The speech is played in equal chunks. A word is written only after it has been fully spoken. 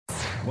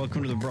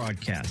Welcome to the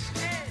broadcast.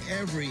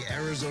 Every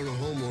Arizona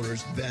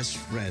homeowner's best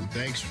friend.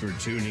 Thanks for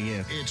tuning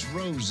in. It's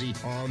Rosie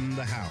on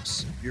the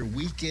house, your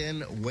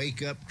weekend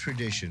wake-up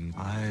tradition.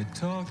 I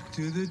talk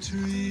to the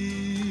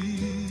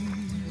trees,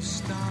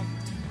 stop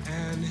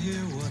and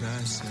hear what I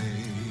say.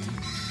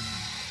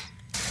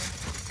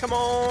 Come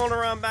on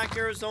around back,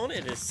 Arizona.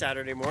 It is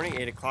Saturday morning,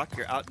 8 o'clock,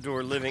 your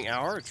outdoor living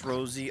hour. It's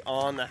Rosie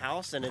on the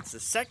house, and it's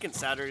the second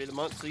Saturday of the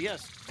month. So,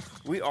 yes,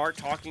 we are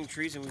talking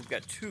trees, and we've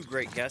got two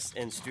great guests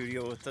in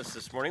studio with us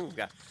this morning. We've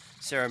got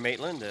Sarah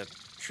Maitland, the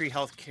Tree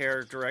Health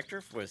Care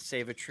Director with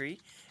Save a Tree,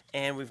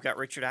 and we've got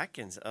Richard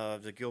Atkins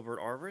of the Gilbert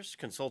Arborist,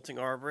 consulting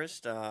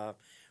arborist.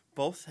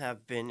 Both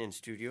have been in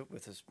studio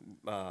with us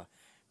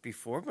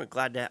before, but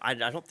glad to. I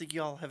don't think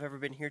you all have ever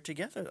been here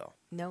together, though.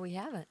 No, we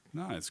haven't.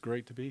 No, it's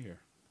great to be here.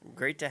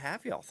 Great to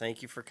have y'all.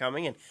 Thank you for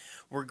coming. And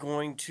we're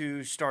going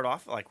to start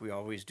off like we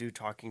always do,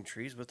 talking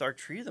trees, with our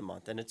tree of the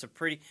month. And it's a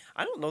pretty,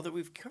 I don't know that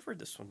we've covered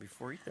this one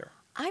before either.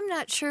 I'm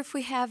not sure if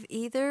we have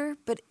either,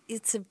 but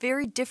it's a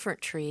very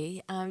different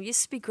tree.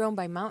 Used to be grown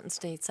by Mountain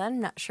States. I'm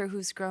not sure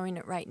who's growing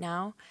it right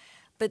now,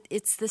 but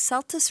it's the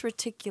Celtis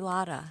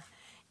reticulata.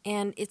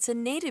 And it's a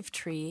native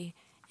tree,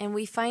 and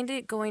we find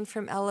it going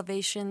from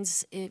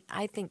elevations,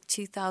 I think,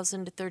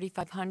 2,000 to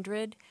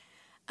 3,500.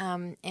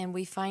 And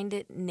we find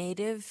it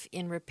native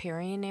in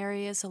riparian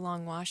areas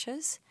along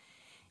washes.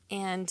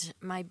 And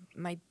my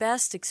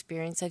best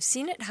experience, I've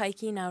seen it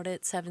hiking out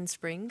at Seven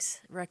Springs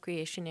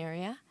recreation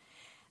area,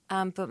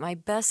 but my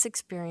best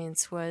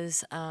experience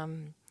was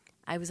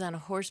I was on a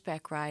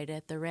horseback ride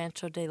at the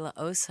Rancho de la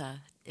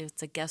Osa.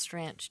 It's a guest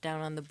ranch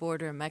down on the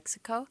border of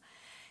Mexico,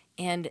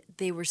 and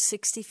they were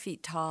 60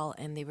 feet tall,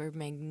 and they were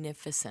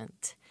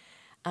magnificent.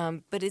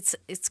 But it's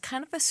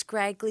kind of a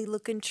scraggly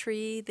looking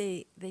tree.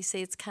 They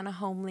say it's kind of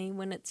homely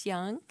when it's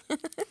young,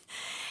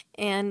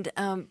 and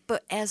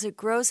but as it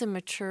grows and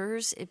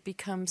matures, it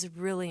becomes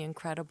really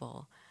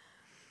incredible.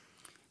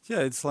 Yeah,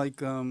 it's like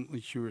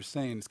you were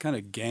saying, it's kind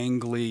of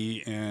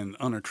gangly and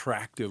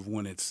unattractive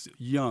when it's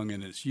young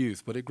in its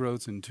youth, but it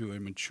grows into a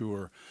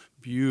mature,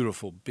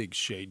 beautiful, big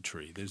shade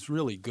tree. It's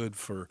really good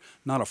for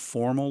not a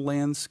formal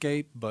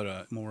landscape,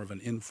 but more of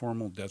an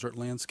informal desert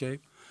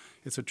landscape.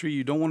 It's a tree,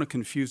 you don't want to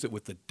confuse it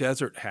with the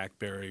desert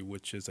hackberry,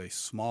 which is a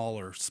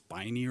smaller,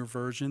 spinier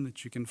version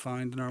that you can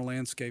find in our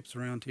landscapes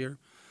around here.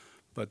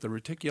 But the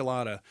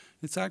reticulata,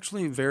 it's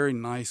actually a very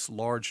nice,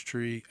 large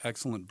tree,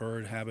 excellent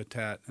bird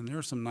habitat, and there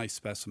are some nice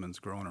specimens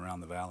growing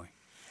around the valley.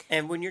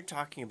 And when you're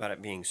talking about it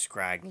being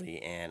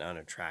scraggly and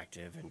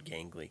unattractive and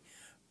gangly,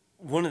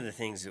 one of the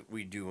things that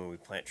we do when we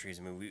plant trees,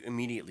 I mean, we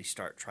immediately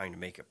start trying to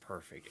make it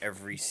perfect.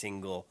 Every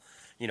single,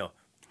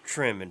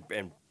 trim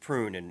and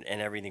prune and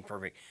everything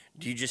perfect.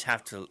 Do you just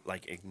have to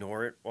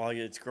ignore it while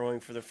it's growing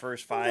for the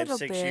first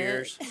 5-6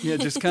 years? Yeah,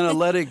 just kind of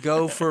let it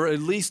go for at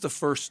least the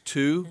first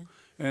two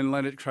and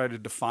let it try to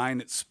define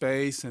its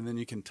space, and then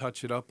you can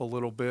touch it up a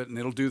little bit, and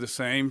it'll do the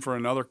same for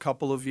another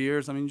couple of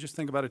years. I mean, just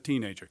think about a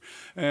teenager.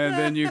 And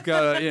then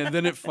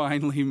then it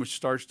finally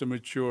starts to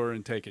mature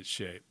and take its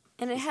shape.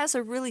 And it has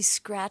a really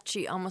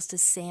scratchy, almost a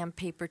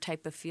sandpaper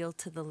type of feel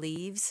to the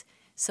leaves.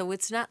 So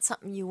it's not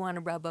something you want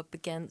to rub up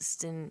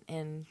against, and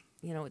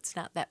it's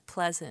not that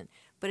pleasant.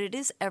 But it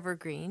is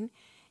evergreen,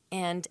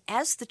 and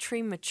as the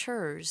tree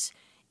matures,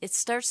 it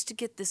starts to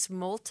get this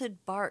molted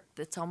bark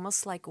that's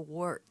almost like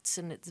warts,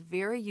 and it's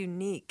very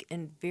unique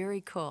and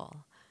very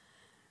cool.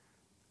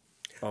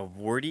 A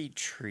warty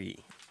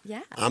tree.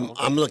 Yeah.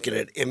 I'm looking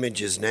at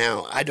images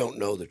now. I don't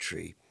know the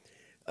tree,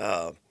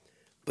 but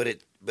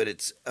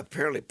it's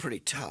apparently pretty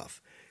tough.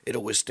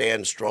 It'll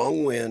withstand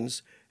strong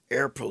winds,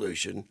 air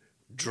pollution,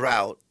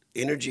 drought,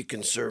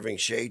 energy-conserving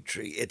shade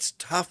tree. Its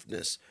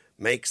toughness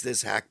makes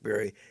this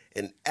hackberry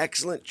an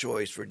excellent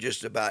choice for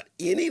just about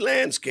any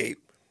landscape,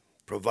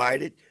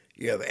 provided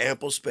you have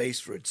ample space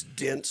for its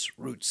dense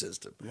root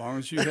system. As long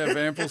as you have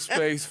ample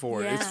space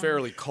for it. Yeah. It's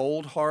fairly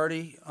cold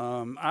hardy.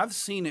 I've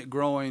seen it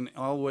growing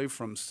all the way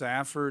from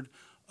Safford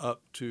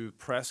up to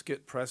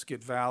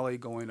Prescott Valley,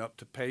 going up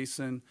to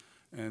Payson,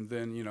 and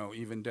then,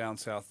 even down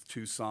south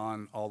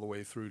Tucson all the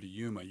way through to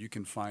Yuma. You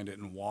can find it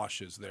in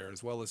washes there,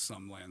 as well as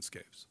some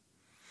landscapes.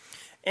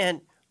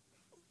 And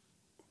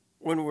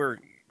when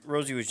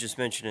Rosie was just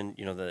mentioning,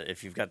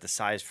 if you've got the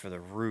size for the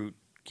root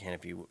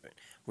canopy,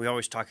 we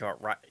always talk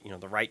about,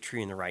 the right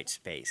tree in the right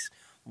space.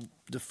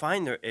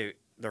 Define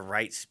the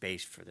right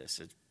space for this.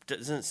 It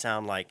doesn't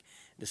sound like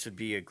this would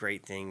be a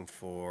great thing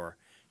for,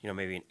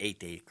 maybe an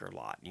 8-acre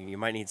lot. You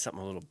might need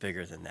something a little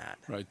bigger than that.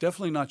 Right,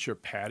 definitely not your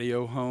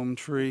patio home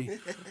tree.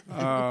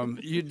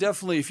 You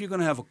definitely, if you're going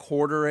to have a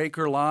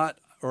 1/4-acre lot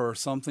or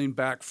something,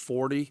 back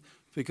 40,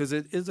 because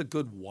it is a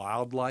good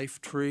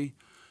wildlife tree.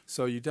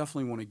 So you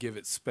definitely want to give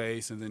it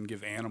space and then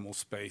give animal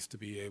space to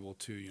be able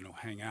to,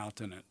 hang out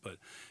in it. But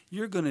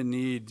you're going to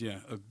need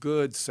a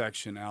good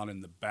section out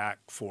in the back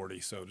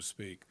 40, so to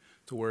speak,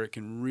 to where it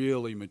can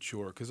really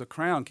mature, because a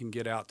crown can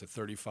get out to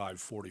 35,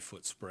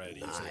 40-foot spread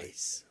easily.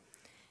 Nice.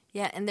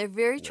 Yeah, and they're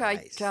very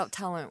Nice. drought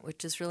tolerant,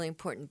 which is really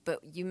important.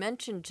 But you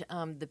mentioned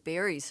the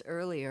berries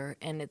earlier,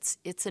 and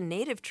it's a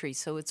native tree,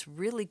 so it's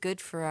really good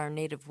for our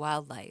native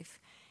wildlife.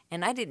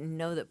 And I didn't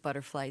know that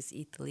butterflies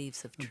eat the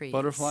leaves of trees.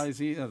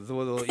 Butterflies eat,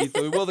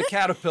 the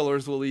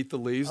caterpillars will eat the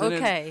leaves.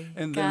 Okay,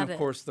 and got then, of it.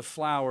 course, the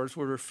flowers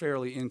were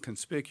fairly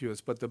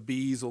inconspicuous, but the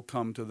bees will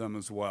come to them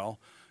as well.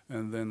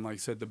 And then, like I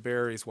said, the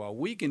berries, while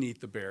we can eat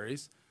the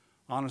berries,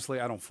 honestly,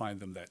 I don't find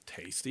them that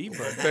tasty,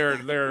 but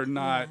they're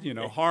not,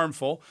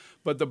 harmful.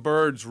 But the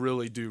birds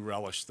really do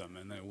relish them,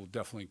 and they will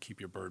definitely keep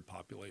your bird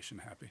population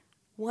happy.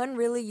 One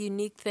really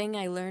unique thing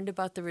I learned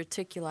about the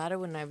reticulata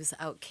when I was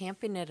out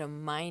camping at a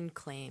mine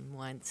claim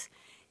once,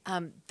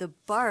 the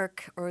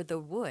bark or the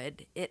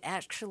wood, it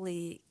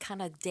actually kind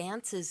of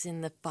dances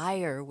in the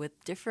fire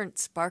with different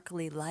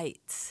sparkly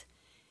lights.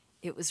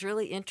 It was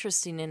really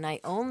interesting, and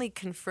I only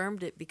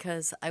confirmed it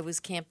because I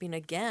was camping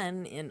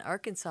again in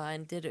Arkansas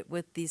and did it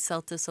with the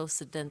Celtis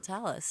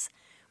occidentalis,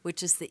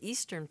 which is the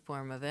eastern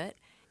form of it,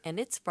 and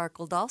it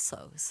sparkled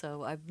also.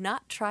 So I've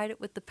not tried it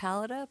with the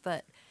pallida,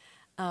 but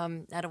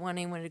I don't want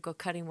anyone to go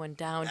cutting one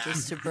down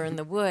just to burn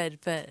the wood,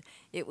 but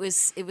it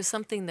was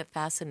something that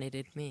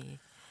fascinated me.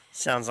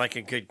 Sounds like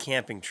a good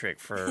camping trick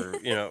for,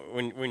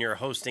 when you're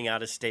hosting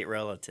out-of-state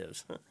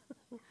relatives.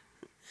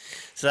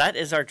 So that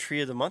is our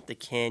tree of the month, the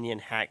Canyon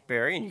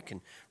hackberry, and you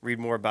can read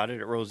more about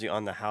it at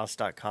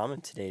rosieonthehouse.com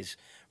in today's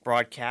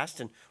broadcast.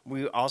 And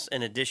we also,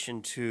 in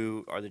addition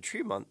to the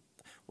tree month,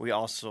 we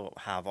also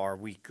have our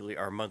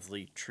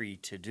monthly tree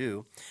to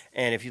do.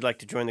 And if you'd like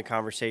to join the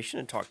conversation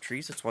and talk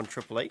trees, it's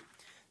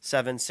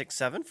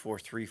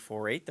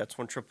 1-888-767-4348. That's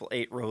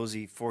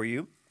 1-888-ROSIE for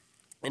you.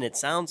 And it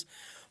sounds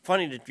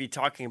funny to be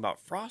talking about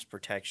frost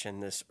protection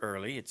this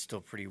early. It's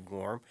still pretty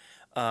warm.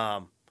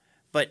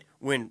 But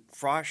when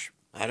frost...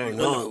 I don't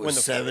know. It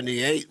was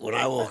 78 when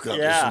I woke up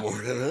Yeah. this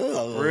morning.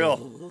 Oh.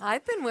 Real.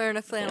 I've been wearing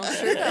a flannel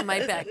shirt on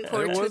my back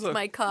porch with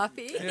my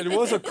coffee. It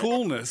was a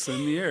coolness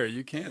in the air.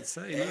 You can't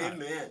say that.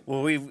 Amen.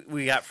 Well,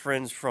 we got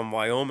friends from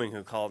Wyoming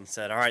who called and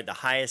said, all right, the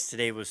highest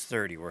today was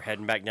 30. We're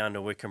heading back down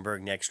to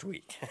Wickenburg next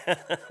week.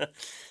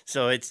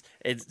 So it's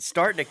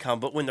starting to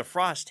come. But when the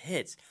frost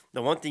hits,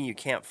 the one thing you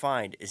can't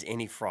find is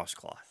any frost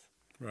cloth.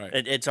 Right.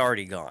 It's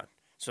already gone.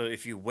 So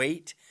if you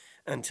wait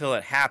until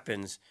it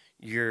happens,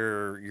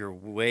 you're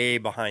way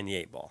behind the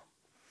 8 ball.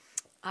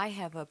 I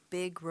have a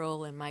big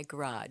roll in my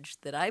garage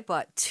that I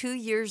bought 2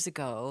 years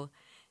ago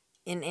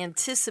in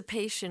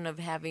anticipation of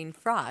having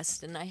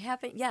frost, and I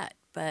haven't yet.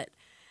 But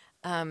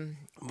the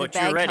But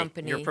bag you're ready.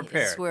 company You're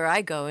prepared. is where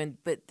I go,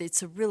 but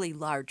it's a really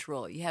large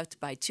roll. You have to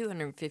buy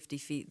 250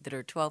 feet that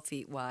are 12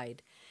 feet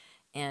wide,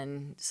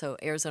 and so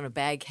Arizona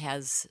Bag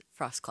has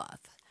frost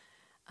cloth,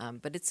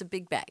 but it's a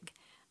big bag.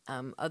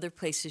 Other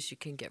places you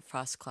can get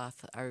frost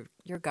cloth are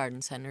your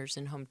garden centers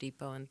and Home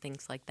Depot and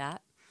things like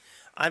that.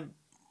 I'm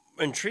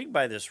intrigued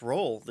by this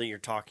roll that you're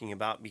talking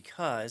about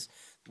because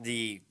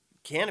the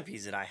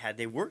canopies that I had,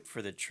 they worked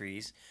for the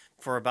trees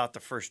for about the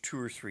first 2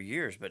 or 3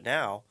 years, but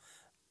now,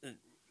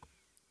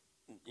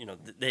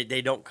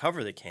 they don't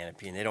cover the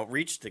canopy and they don't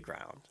reach the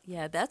ground.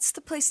 Yeah, that's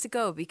the place to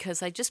go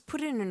because I just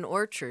put in an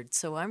orchard,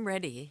 so I'm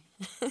ready.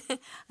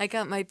 I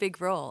got my big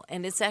roll,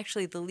 and it's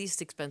actually the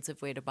least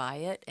expensive way to buy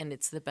it, and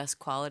it's the best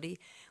quality.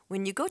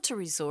 When you go to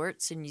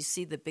resorts and you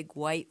see the big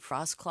white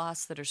frost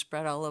cloths that are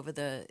spread all over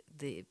the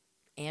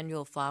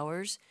annual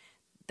flowers,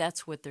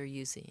 that's what they're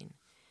using,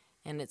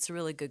 and it's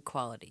really good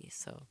quality.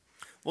 So,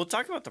 We'll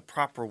talk about the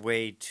proper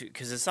way to,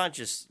 because it's not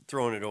just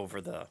throwing it over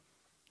the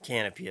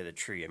canopy of the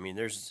tree. I mean,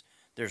 there's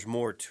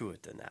more to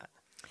it than that.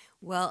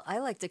 well, I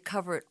like to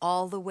cover it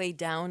all the way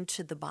down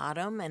to the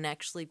bottom and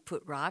actually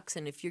put rocks.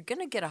 And if you're going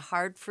to get a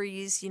hard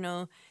freeze,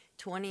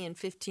 20 and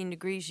 15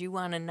 degrees, you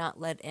want to not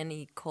let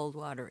any cold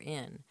water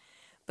in.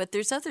 But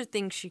there's other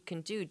things you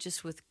can do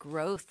just with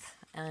growth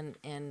and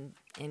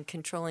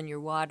controlling your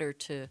water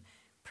to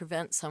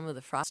prevent some of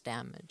the frost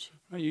damage.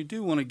 You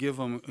do want to give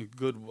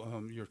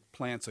them your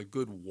plants a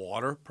good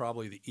water,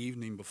 probably the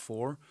evening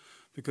before,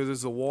 because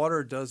as the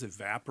water does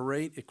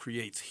evaporate, it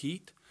creates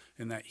heat,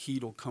 and that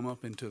heat will come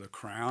up into the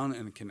crown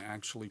and can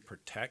actually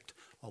protect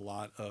a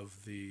lot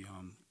of the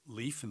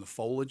leaf and the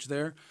foliage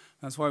there.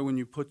 That's why when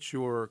you put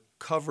your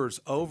covers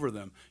over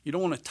them, you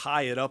don't want to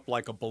tie it up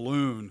like a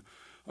balloon,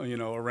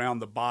 around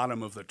the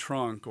bottom of the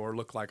trunk, or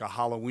look like a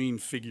Halloween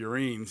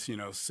figurines,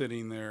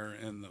 sitting there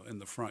in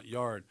the front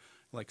yard.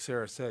 Like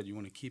Sarah said, you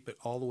want to keep it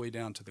all the way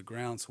down to the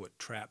ground so it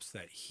traps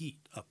that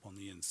heat up on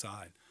the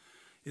inside.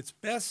 It's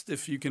best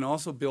if you can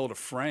also build a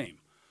frame.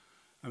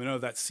 I know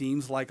that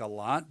seems like a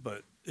lot,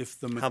 but if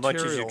the material... How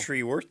much is your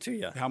tree worth to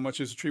you? How much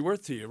is a tree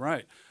worth to you,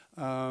 right.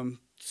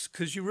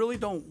 Because you really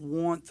don't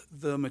want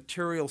the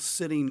material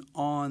sitting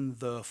on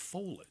the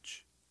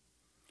foliage,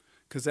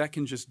 because that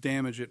can just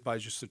damage it by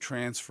just the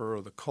transfer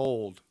of the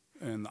cold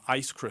and the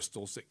ice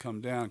crystals that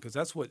come down, because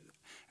that's what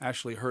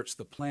actually hurts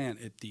the plant.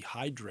 It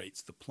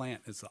dehydrates the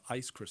plant as the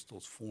ice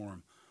crystals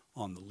form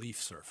on the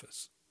leaf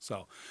surface.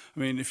 So,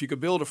 if you could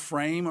build a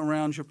frame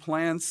around your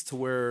plants to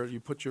where you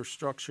put your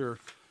structure,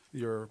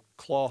 your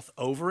cloth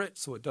over it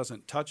so it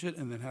doesn't touch it,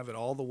 and then have it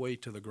all the way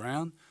to the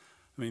ground,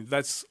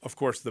 that's, of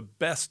course, the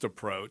best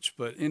approach,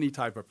 but any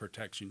type of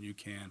protection you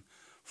can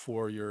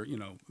for your,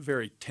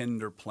 very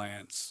tender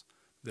plants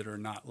that are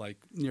not like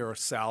near a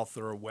south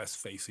or a west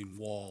facing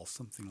wall,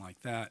 something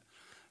like that.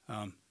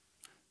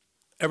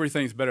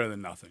 Everything's better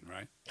than nothing,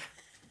 right?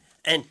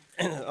 And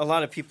a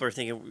lot of people are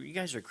thinking, well, you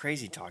guys are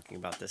crazy talking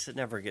about this. It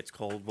never gets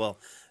cold. Well,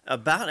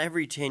 about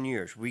every 10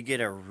 years, we get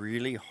a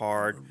really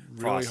hard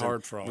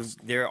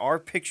frost. There are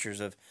pictures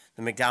of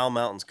the McDowell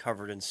Mountains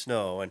covered in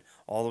snow and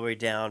all the way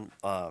down,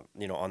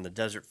 on the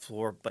desert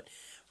floor. But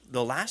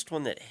the last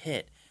one that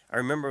hit, I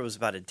remember it was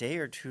about a day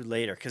or two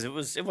later, because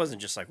it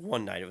wasn't just like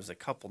one night. It was a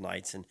couple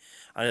nights. And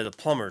I know the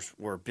plumbers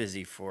were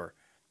busy for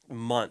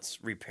months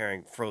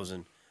repairing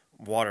frozen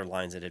water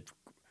lines that had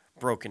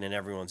broken in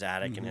everyone's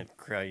attic and had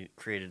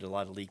created a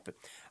lot of leak. But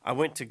I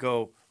went to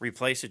go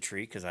replace a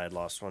tree because I had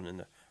lost one in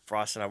the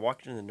frost, and I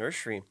walked into the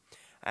nursery.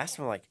 I asked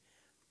him, like,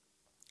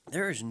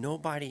 there is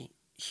nobody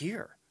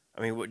here.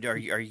 I mean, are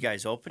you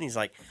guys open? He's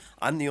like,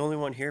 I'm the only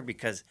one here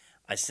because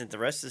I sent the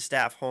rest of the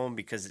staff home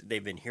because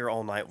they've been here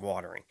all night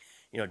watering.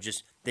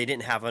 Just they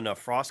didn't have enough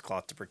frost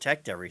cloth to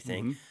protect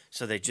everything,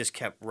 so they just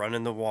kept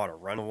running the water,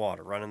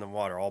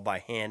 all by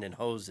hand and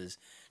hoses,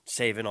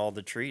 saving all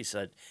the trees.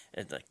 So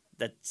that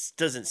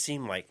doesn't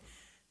seem like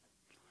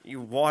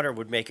water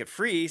would make it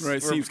freeze. Right,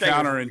 it seems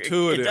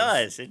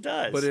counterintuitive. It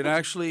does. But it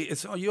actually,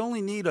 you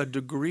only need a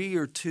degree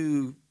or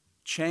two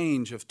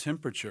change of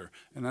temperature,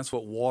 and that's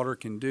what water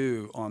can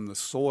do on the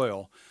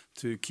soil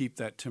to keep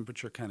that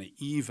temperature kind of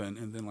even.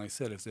 And then, like I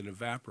said, if it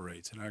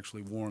evaporates, it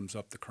actually warms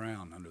up the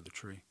crown under the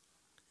tree.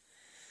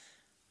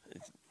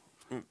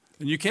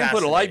 And you can't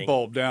put a light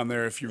bulb down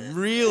there if you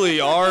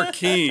really are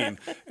keen.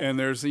 And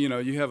there's,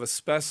 you have a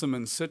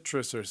specimen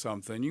citrus or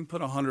something. You can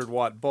put a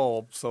 100-watt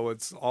bulb so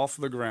it's off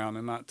the ground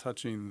and not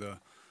touching the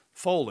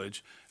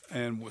foliage,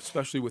 and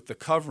especially with the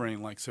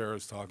covering like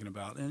Sarah's talking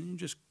about. And you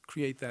just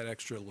create that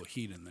extra little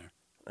heat in there.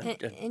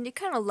 And you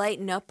kind of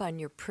lighten up on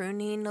your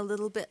pruning a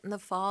little bit in the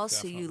fall,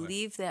 Definitely. so you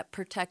leave that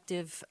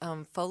protective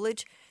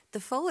foliage.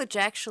 The foliage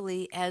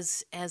actually,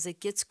 as it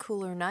gets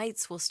cooler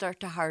nights, will start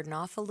to harden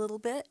off a little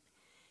bit.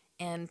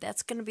 And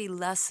that's going to be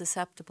less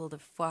susceptible to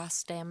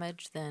frost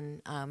damage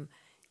than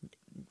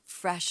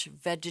fresh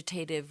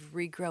vegetative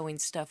regrowing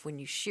stuff. When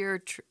you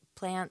shear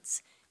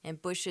plants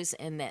and bushes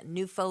and that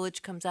new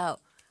foliage comes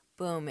out,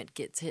 boom, it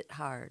gets hit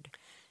hard.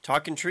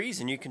 Talking trees,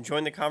 and you can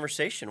join the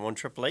conversation.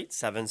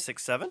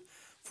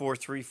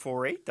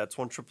 1-888-767-4348. That's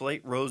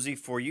 1-888-ROSIE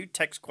for you.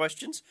 Text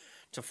questions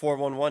to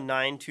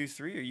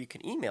 411-923, or you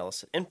can email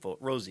us at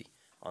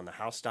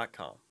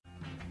info@rosieonthehouse.com.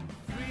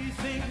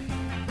 Freezing,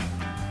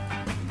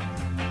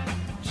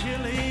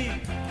 chilly,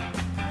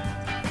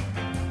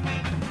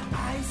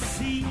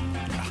 icy,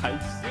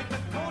 with the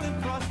cold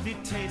and frosty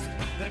taste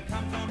that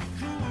comes on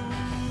cool.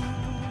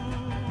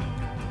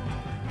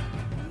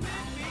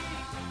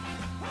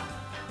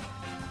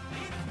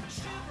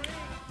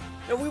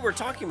 Now, we were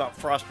talking about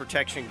frost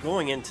protection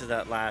going into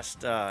that last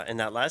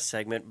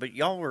segment, but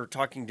y'all were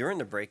talking during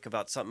the break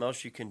about something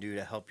else you can do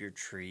to help your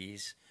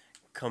trees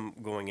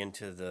going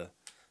into the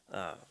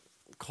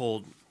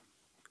cold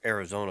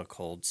Arizona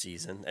cold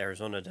season,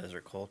 Arizona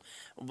desert cold,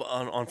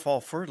 on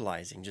fall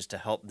fertilizing, just to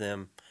help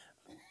them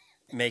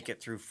make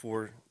it through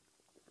for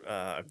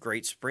a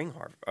great spring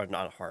harvest, or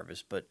not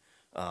harvest, but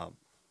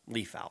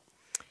leaf out.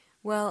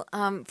 Well,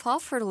 fall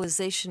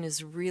fertilization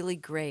is really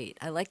great.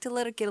 I like to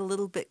let it get a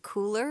little bit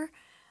cooler,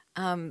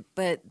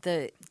 but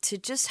to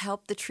just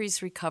help the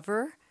trees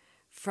recover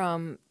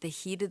from the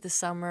heat of the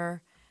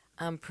summer,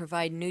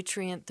 provide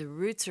nutrient.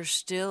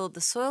 The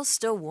soil's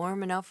still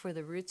warm enough where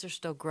the roots are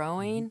still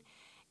growing,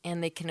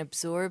 and they can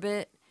absorb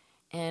it,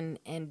 and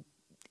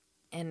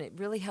it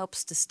really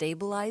helps to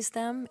stabilize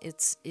them.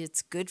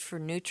 It's good for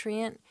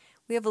nutrient.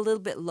 We have a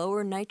little bit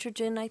lower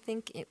nitrogen, I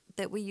think,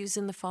 that we use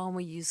in the fall, and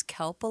we use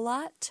kelp a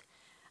lot.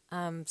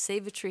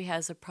 Save-A-Tree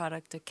has a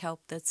product, a kelp,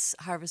 that's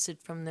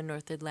harvested from the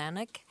North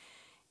Atlantic,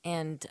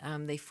 and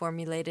they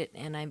formulate it,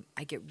 and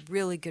I get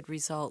really good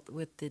result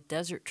with the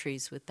desert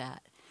trees with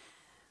that.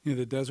 Yeah,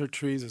 the desert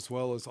trees as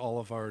well as all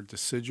of our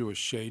deciduous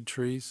shade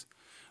trees.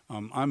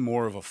 I'm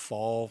more of a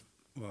fall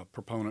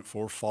proponent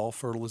for fall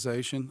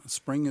fertilization.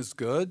 Spring is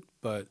good,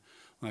 but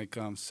like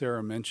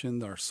Sarah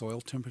mentioned, our soil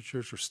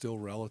temperatures are still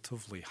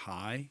relatively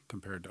high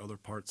compared to other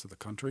parts of the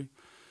country.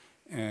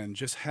 And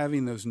just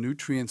having those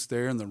nutrients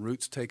there and the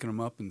roots taking them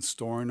up and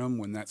storing them,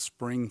 when that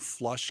spring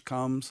flush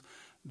comes,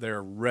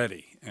 they're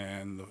ready.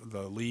 And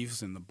the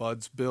leaves and the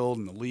buds build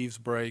and the leaves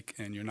break,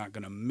 and you're not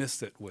going to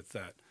miss it with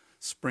that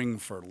spring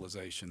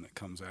fertilization that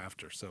comes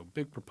after. So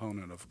big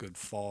proponent of good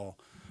fall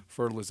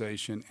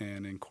fertilization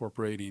and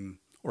incorporating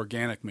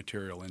organic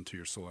material into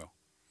your soil.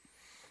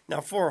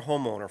 Now, for a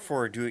homeowner,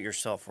 for a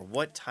do-it-yourselfer,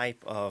 what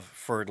type of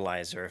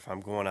fertilizer, if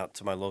I'm going out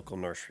to my local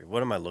nursery,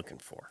 what am I looking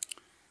for?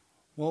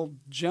 Well,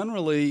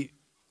 generally,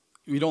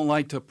 we don't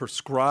like to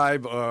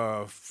prescribe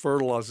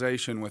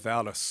fertilization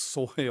without a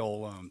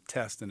soil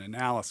test and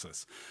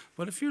analysis.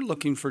 But if you're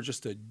looking for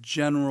just a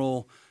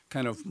general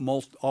kind of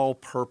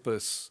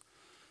all-purpose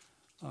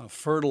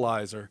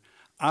fertilizer,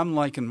 I'm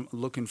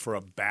looking for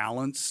a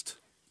balanced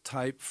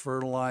type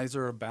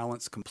fertilizer, a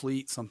balanced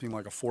complete, something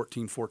like a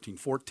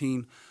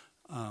 14-14-14.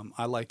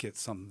 I like it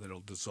something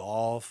that'll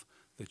dissolve,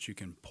 that you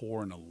can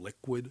pour in a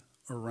liquid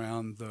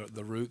around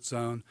the root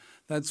zone.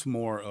 That's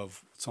more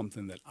of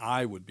something that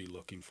I would be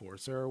looking for.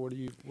 Sarah, what do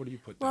you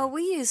put down? Well,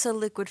 we use a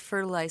liquid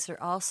fertilizer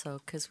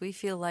also because we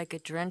feel like a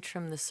drench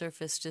from the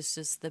surface just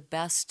is the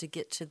best to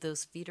get to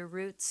those feeder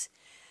roots.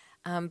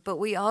 But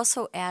we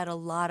also add a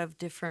lot of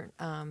different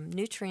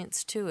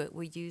nutrients to it.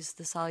 We use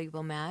the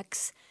Soluble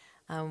Max.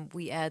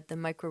 We add the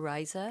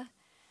Mycorrhiza,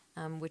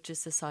 which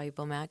is the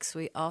Soluble Max.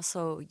 We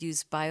also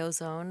use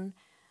Biozone,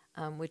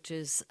 which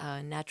is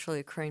naturally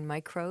occurring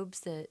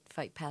microbes that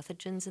fight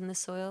pathogens in the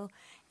soil.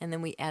 And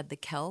then we add the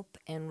kelp.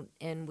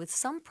 And with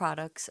some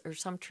products or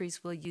some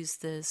trees, we'll use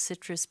the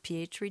citrus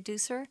pH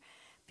reducer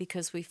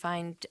because we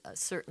find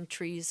certain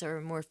trees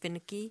are more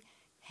finicky,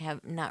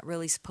 have not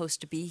really supposed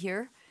to be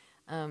here.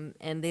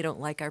 And they don't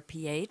like our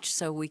pH,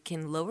 so we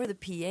can lower the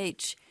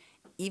pH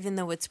even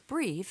though it's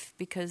brief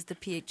because the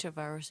pH of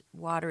our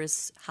water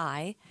is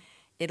high.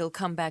 It'll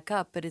come back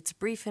up, but it's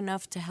brief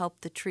enough to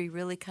help the tree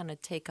really kind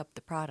of take up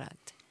the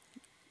product.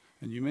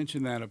 And you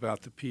mentioned that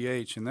about the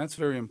pH, and that's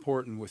very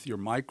important with your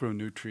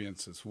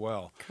micronutrients as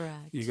well.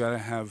 Correct. You got to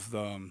have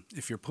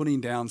if you're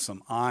putting down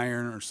some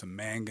iron or some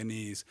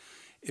manganese,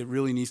 it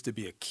really needs to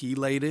be a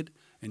chelated.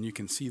 And you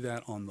can see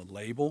that on the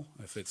label.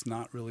 If it's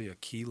not really a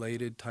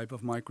chelated type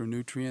of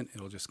micronutrient,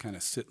 it'll just kind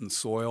of sit in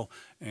soil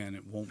and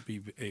it won't be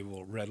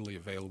readily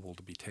available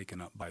to be taken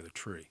up by the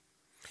tree.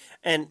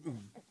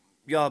 And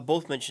y'all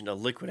both mentioned a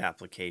liquid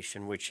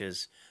application, which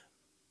is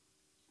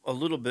a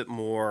little bit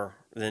more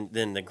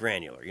than the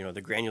granular. You know,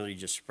 the granular you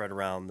just spread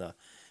around the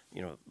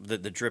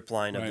drip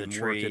line of the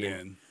tree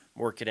and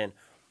work it in.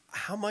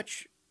 How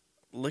much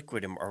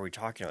liquid are we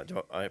talking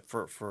about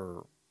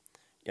for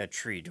a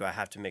tree? Do I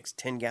have to mix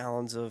 10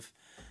 gallons of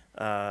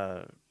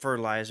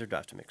fertilizer? Do I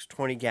have to mix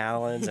 20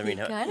 gallons? I mean,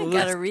 you kind of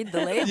got to read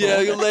the label. Yeah,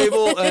 your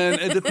label,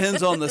 and it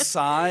depends on the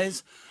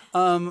size.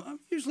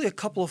 Usually a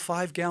couple of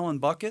 5-gallon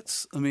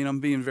buckets. I mean, I'm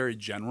being very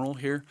general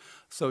here.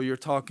 So you're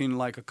talking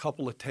like a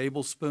couple of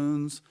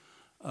tablespoons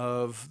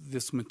of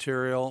this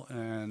material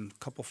and a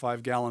couple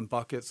 5-gallon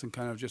buckets and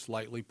kind of just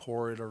lightly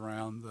pour it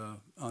around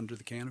under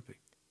the canopy.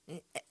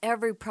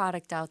 Every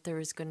product out there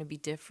is going to be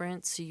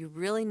different, so you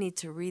really need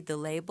to read the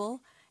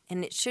label,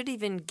 and it should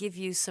even give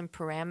you some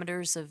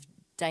parameters of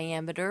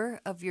diameter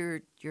of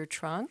your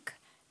trunk.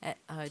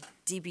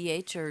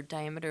 DBH, or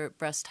diameter at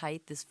breast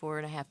height, is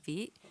 4.5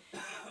 feet,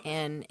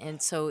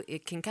 and so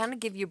it can kind of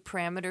give you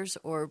parameters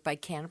or by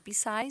canopy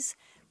size,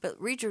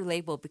 but read your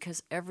label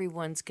because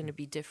everyone's going to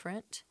be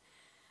different.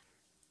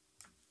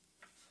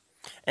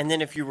 And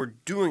then if you were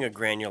doing a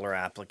granular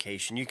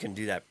application, you can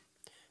do that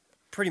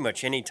pretty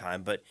much any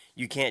time, but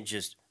you can't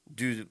just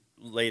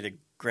lay the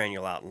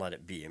granule out and let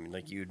it be. I mean,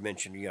 like you had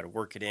mentioned, you got to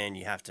work it in.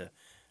 You have to.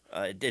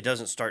 It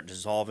doesn't start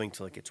dissolving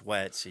till it gets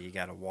wet, so you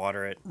got to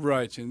water it.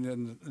 Right,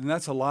 and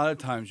that's a lot of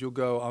times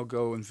I'll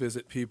go and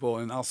visit people,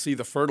 and I'll see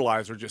the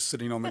fertilizer just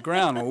sitting on the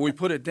ground. When we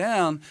put it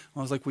down,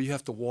 I was like, well, you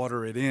have to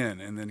water it in,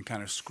 and then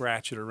kind of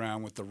scratch it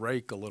around with the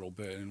rake a little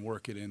bit and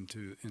work it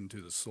into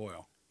the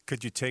soil.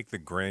 Could you take the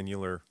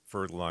granular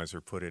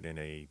fertilizer, put it in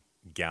a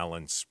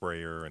gallon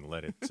sprayer and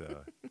let it,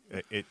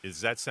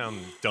 does that sound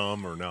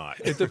dumb or not?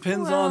 It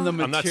depends on the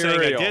material. I'm not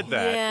saying I did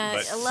that. Yeah,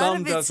 but a lot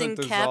of it's dissolve.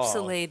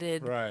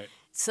 encapsulated. Right.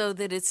 So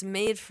that it's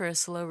made for a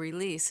slow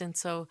release. And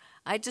so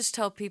I just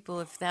tell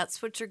people if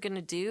that's what you're going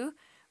to do,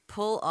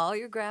 pull all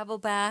your gravel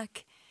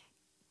back,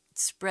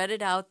 spread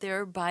it out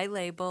there by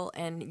label,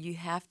 and you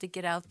have to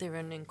get out there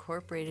and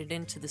incorporate it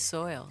into the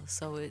soil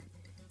so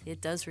it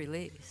does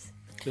release.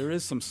 There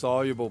is some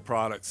soluble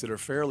products that are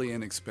fairly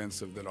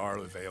inexpensive that are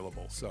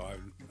available, so I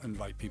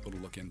invite people to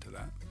look into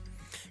that.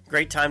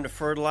 Great time to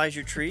fertilize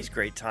your trees.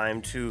 Great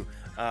time to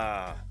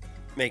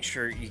make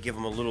sure you give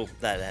them a little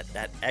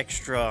that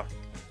extra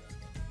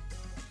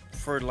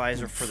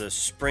fertilizer for the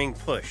spring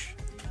push.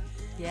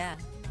 Yeah.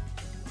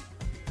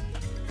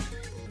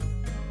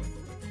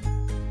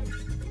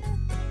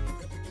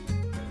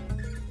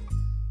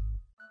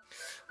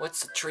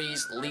 What's the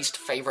tree's least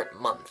favorite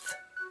month?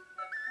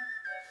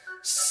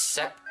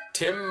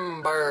 September.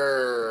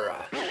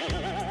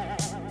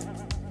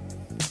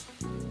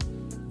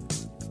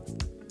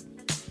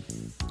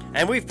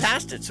 And we've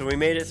passed it, so we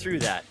made it through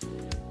that.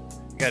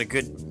 We got a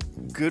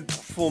good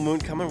full moon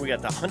coming. We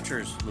got the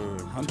Hunter's Moon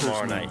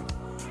tomorrow night.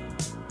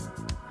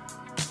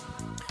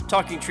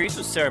 Talking Trees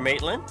with Sarah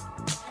Maitland,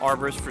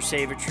 arborist for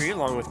Save a Tree,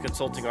 along with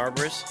consulting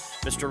arborist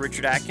Mr.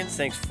 Richard Atkins.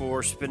 Thanks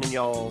for spending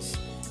y'all's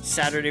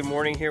Saturday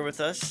morning here with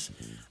us.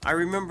 I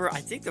remember, I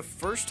think the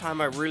first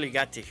time I really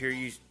got to hear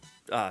you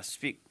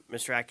speak,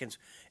 Mr. Atkins,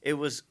 it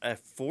was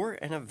for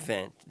an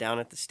event down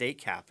at the state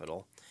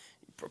capitol,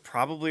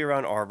 probably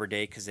around Arbor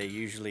Day because they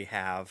usually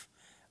have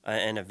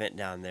an event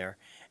down there.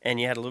 And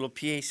you had a little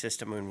PA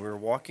system, and we were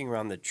walking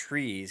around the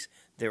trees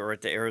that were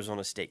at the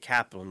Arizona State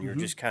Capitol, and you were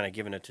just kind of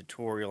giving a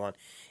tutorial on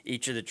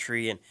each of the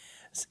tree,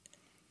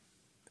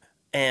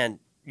 and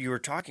you were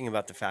talking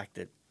about the fact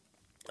that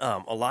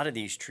a lot of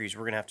these trees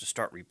we're going to have to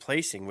start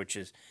replacing, which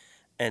is,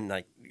 and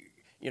like,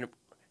 you know,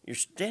 you're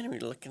standing there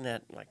looking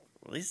at like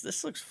well,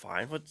 this looks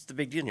fine. What's the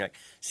big deal? And you're like,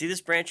 see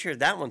this branch here?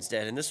 That one's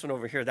dead. And this one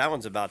over here, that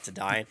one's about to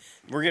die. And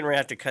we're going to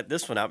have to cut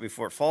this one out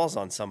before it falls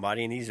on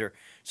somebody. And these are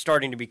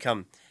starting to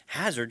become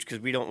hazards because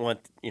we don't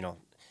want,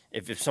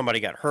 if somebody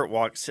got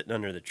hurt sitting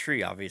under the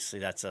tree, obviously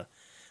that's a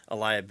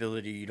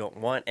liability you don't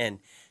want. And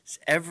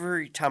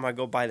every time I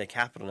go by the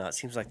Capitol now, it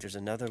seems like there's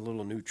another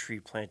little new tree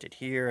planted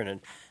here and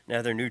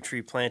another new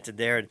tree planted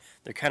there. And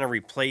they're kind of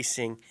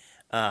replacing,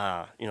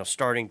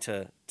 starting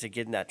to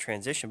get in that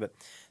transition. But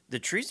the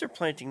trees they're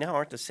planting now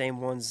aren't the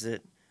same ones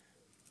that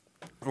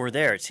were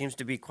there. It seems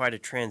to be quite a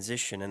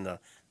transition in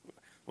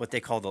what they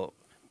call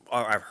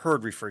I've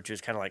heard referred to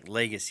as kind of like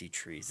legacy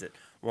trees, that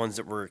ones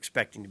that we're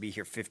expecting to be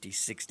here 50,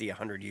 60,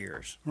 100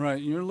 years.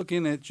 Right. You're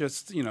looking at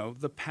just,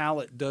 the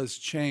palette does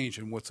change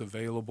in what's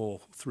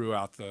available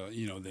throughout the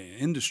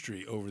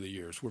industry over the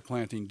years. We're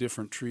planting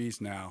different trees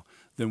now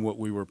than what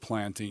we were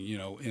planting,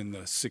 in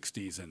the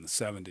 60s and the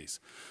 70s.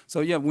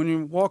 So, yeah, when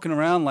you're walking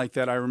around like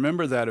that, I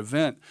remember that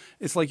event.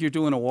 It's like you're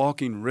doing a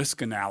walking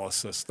risk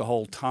analysis the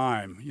whole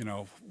time,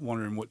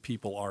 wondering what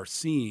people are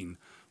seeing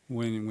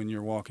when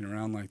you're walking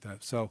around like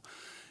that. So,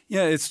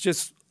 yeah, it's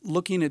just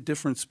looking at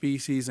different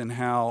species and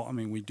how,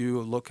 we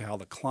do look how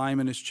the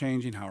climate is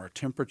changing, how our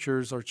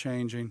temperatures are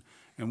changing,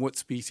 and what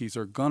species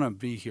are going to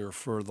be here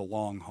for the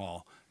long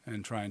haul,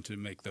 and trying to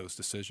make those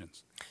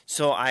decisions.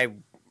 So I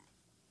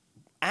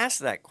asked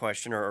that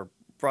question or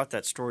brought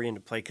that story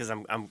into play because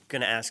I'm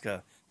going to ask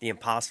the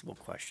impossible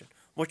question.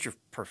 What's your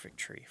perfect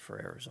tree for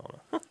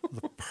Arizona?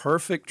 The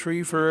perfect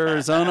tree for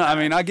Arizona?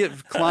 I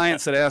get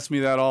clients that ask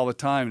me that all the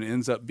time, and it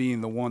ends up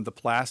being the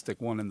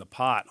plastic one in the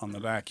pot on the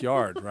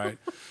backyard, right?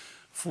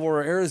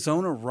 For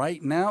Arizona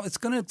right now, it's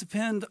going to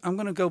depend. I'm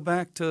going to go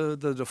back to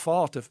the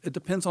default. It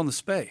depends on the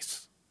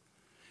space.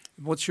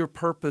 What's your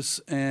purpose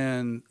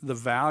and the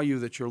value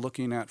that you're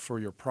looking at for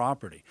your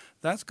property?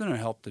 That's going to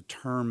help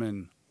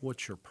determine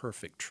what your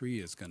perfect tree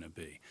is going to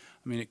be.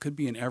 It could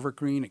be an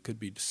evergreen. It could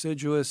be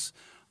deciduous.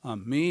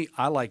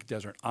 I like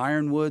desert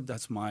ironwood.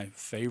 That's my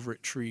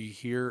favorite tree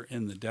here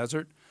in the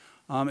desert.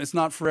 It's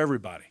not for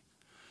everybody.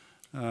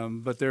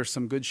 But there's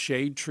some good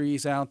shade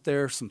trees out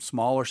there, some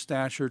smaller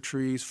stature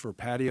trees for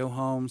patio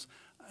homes.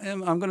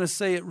 And I'm going to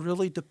say it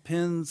really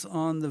depends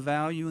on the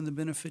value and the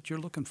benefit you're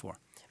looking for.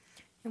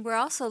 And we're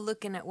also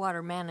looking at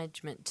water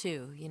management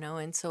too,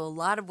 and so a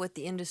lot of what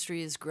the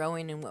industry is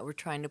growing and what we're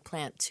trying to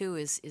plant too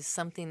is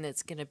something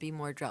that's going to be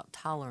more drought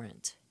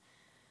tolerant.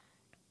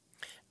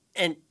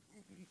 And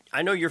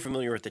I know you're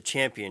familiar with the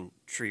Champion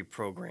Tree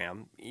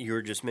program. You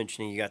were just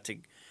mentioning you got to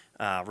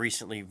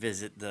recently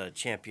visit the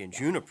Champion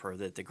Juniper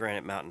that the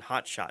Granite Mountain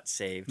Hotshot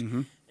saved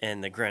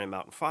and the Granite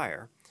Mountain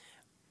Fire.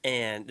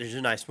 And there's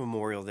a nice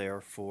memorial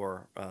there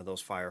for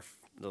those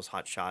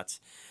Hotshots.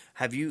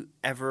 Have you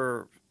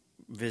ever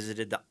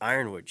visited the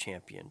Ironwood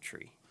Champion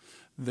tree?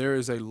 There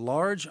is a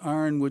large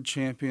Ironwood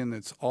Champion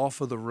that's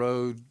off of the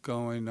road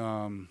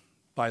going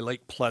by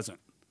Lake Pleasant.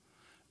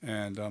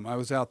 And I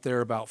was out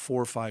there about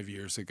 4 or 5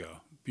 years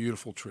ago.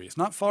 Beautiful tree. It's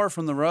not far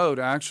from the road,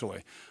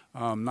 actually.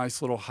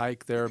 Nice little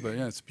hike there, but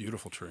yeah, it's a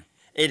beautiful tree.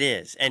 It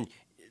is, and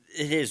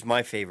it is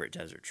my favorite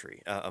desert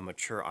tree. A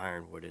mature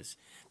ironwood is,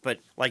 but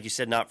like you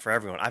said, not for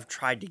everyone. I've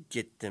tried to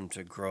get them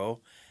to grow,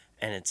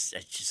 and it's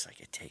just like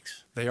it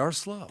takes. They are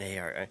slow. They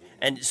are,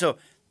 and so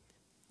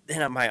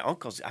then at my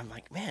uncle's, I'm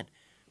like, man,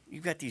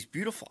 you've got these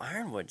beautiful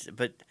ironwoods,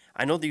 but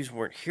I know these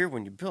weren't here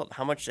when you built.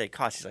 How much do they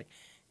cost? He's like,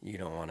 you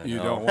don't want to know.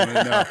 You don't want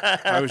to know.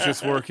 I was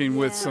just working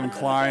with some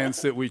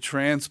clients that we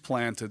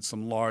transplanted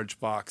some large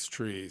box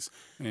trees,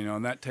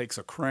 and that takes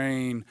a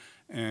crane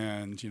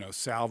and,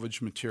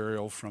 salvage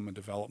material from a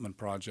development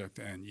project.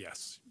 And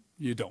yes,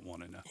 you don't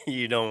want to know.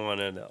 You don't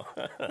want to know.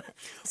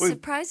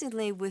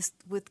 Surprisingly, with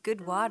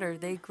good water,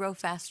 they grow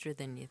faster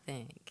than you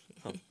think.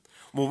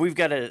 Well, we've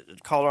got a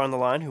caller on the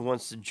line who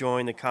wants to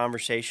join the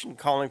conversation,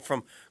 calling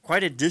from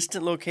quite a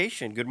distant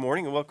location. Good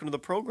morning and welcome to the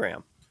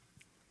program.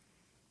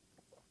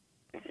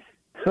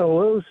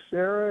 Hello,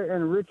 Sarah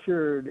and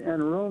Richard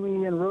and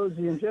Romy and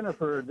Rosie and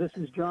Jennifer. This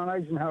is John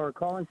Eisenhower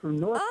calling from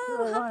North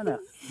Carolina.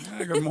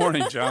 Hi, good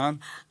morning,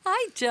 John.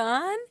 Hi,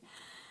 John.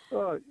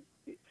 Oh,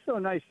 it's so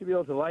nice to be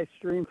able to live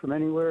stream from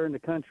anywhere in the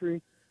country.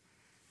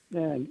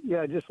 And,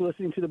 just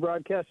listening to the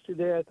broadcast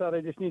today, I thought I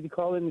just need to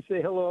call in and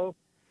say hello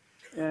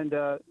and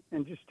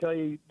just tell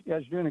you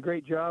guys are doing a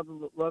great job.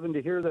 Loving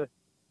to hear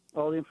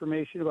all the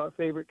information about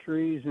favorite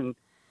trees and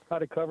how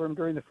to cover them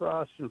during the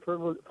frost and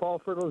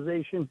fall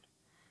fertilization.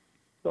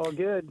 It's all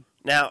good.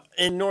 Now,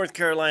 in North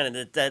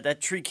Carolina,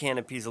 that tree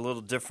canopy is a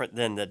little different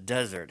than the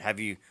desert.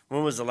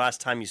 When was the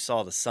last time you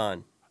saw the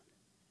sun?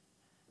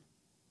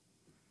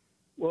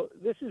 Well,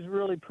 this is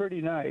really pretty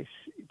nice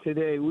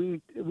today.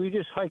 We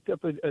just hiked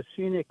up a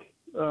scenic.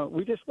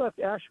 We just left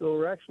Asheville.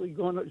 We're actually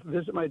going to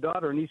visit my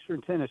daughter in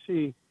eastern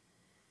Tennessee.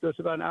 So it's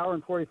about an hour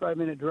and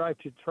 45-minute drive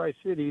to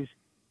Tri-Cities.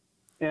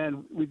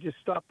 And we just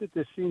stopped at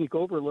this scenic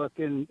overlook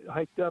and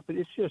hiked up, and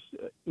it's just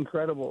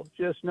incredible.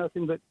 Just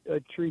nothing but a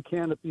tree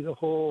canopy. The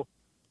whole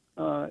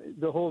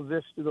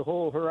vista, the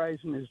whole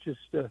horizon is just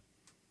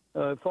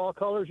fall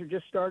colors are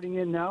just starting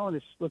in now, and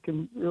it's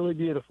looking really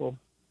beautiful.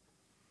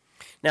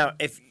 Now,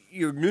 if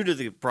you're new to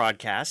the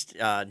broadcast,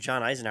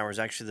 John Eisenhower is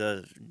actually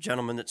the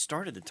gentleman that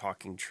started the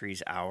Talking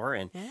Trees Hour,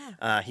 and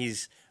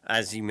he's,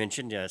 as you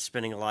mentioned,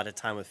 spending a lot of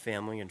time with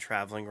family and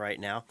traveling right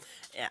now.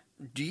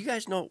 Do you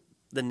guys know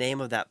the name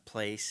of that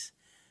place?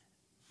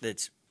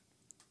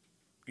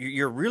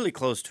 You're really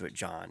close to it,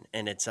 John,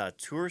 and it's a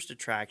tourist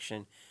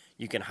attraction.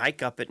 You can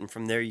hike up it, and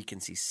from there you can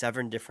see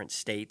 7 different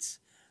states,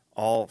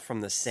 all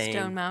from the same.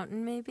 Stone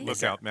Mountain, maybe?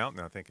 Lookout Mountain,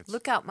 I think it's.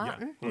 Lookout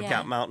Mountain? Yeah.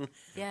 Lookout Mountain.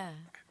 Yeah.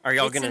 Are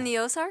y'all It's gonna? in the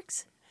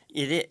Ozarks?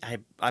 It is.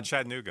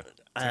 Chattanooga.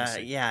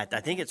 Tennessee. Yeah, I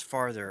think it's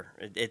farther.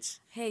 It's.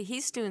 Hey,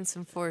 he's doing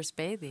some forest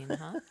bathing,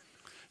 huh?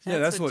 Yeah,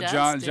 that's what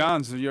John's doing.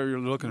 John's. You're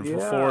looking for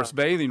forest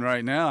bathing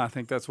right now. I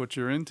think that's what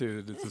you're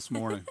into this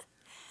morning.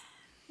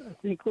 I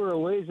think we're a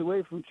ways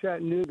away from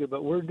Chattanooga,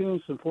 but we're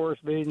doing some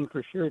forest bathing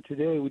for sure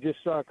today. We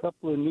just saw a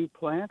couple of new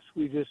plants.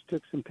 We just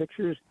took some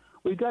pictures.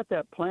 We got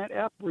that plant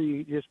app where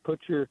you just put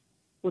your,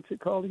 what's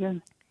it called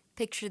again?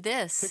 Picture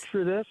this.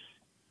 Picture this.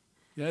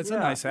 Yeah, it's a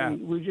nice app.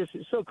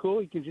 It's so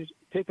cool. You can just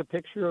take a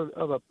picture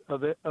of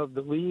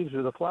the leaves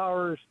or the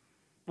flowers,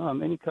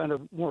 any kind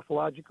of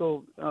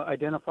morphological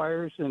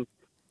identifiers, and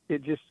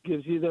it just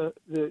gives you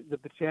the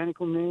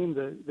botanical name,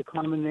 the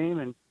common name,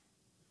 and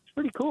it's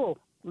pretty cool.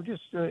 We're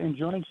just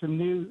enjoying some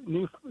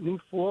new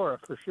flora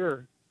for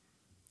sure.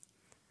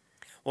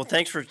 Well,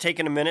 thanks for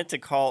taking a minute to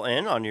call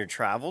in on your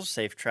travels,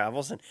 safe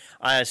travels, and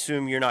I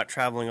assume you're not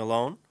traveling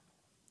alone.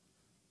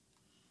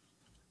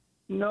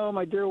 No,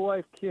 my dear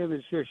wife Kim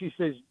is here. She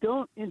says,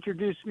 "Don't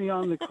introduce me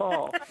on the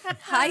call."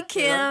 Hi,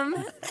 Kim.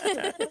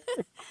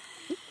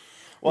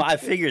 Well, I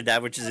figured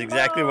that, which is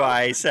exactly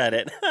why I said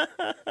it.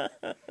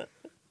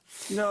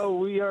 No,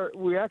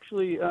 we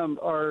actually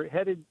are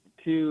headed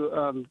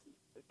to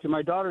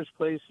my daughter's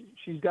place.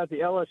 She's got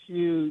the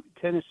LSU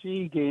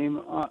Tennessee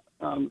game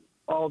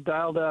all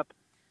dialed up,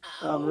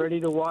 ready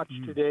to watch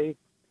today.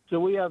 So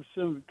we have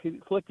some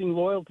conflicting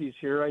loyalties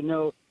here. I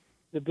know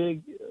the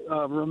big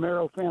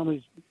Romero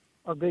families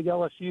are big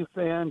LSU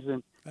fans,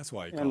 and that's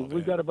why. And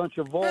we've got a bunch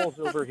of Vols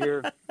over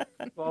here,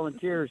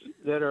 volunteers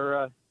that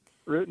are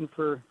rooting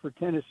for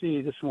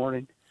Tennessee this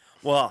morning.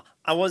 Well,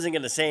 I wasn't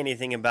going to say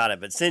anything about it,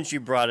 but since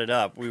you brought it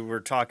up, we were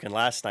talking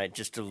last night,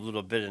 just a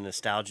little bit of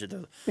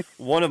nostalgia.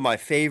 One of my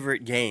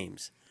favorite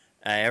games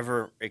I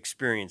ever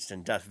experienced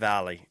in Death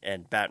Valley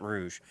and Baton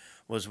Rouge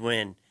was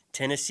when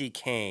Tennessee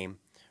came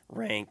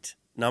ranked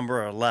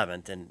number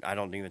 11th, and I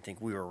don't even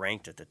think we were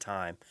ranked at the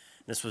time.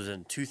 This was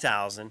in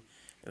 2000.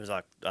 It was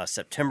like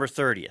September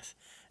 30th,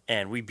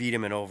 and we beat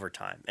them in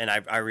overtime. And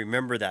I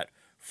remember that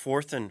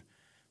fourth and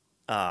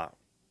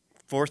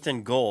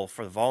goal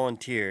for the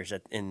Volunteers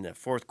in the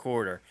fourth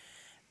quarter,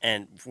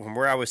 and from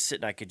where I was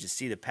sitting, I could just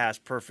see the pass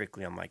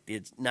perfectly. I'm like,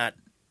 it's not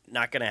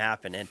going to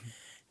happen. And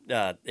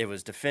it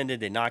was defended.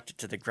 They knocked it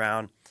to the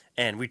ground,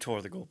 and we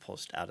tore the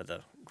goalpost out of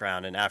the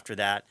ground. And after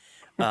that,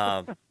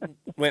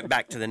 went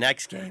back to the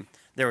next game.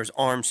 There was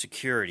armed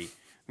security,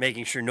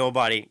 making sure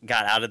nobody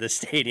got out of the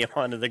stadium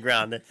onto the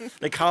ground.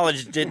 The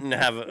college didn't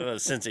have a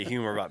sense of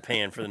humor about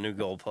paying for the new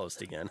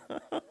goalpost again.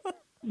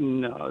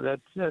 No,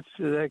 that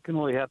can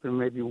only happen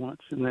maybe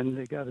once, and then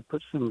they got to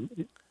put some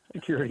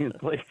security in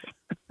place.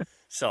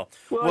 So,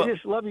 well, I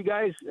just love you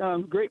guys.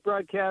 Great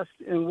broadcast,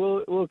 and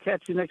we'll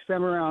catch you next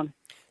time around.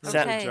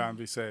 Okay, John,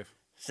 be safe.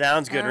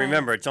 Sounds good. All right.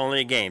 Remember, it's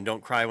only a game.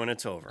 Don't cry when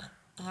it's over.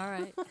 All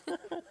right.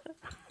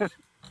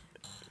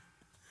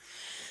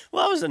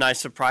 Well, that was a nice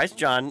surprise.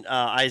 John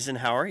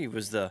Eisenhower, he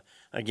was who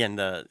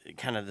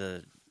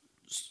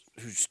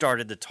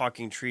started the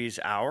Talking Trees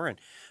Hour, and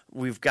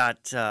we've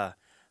got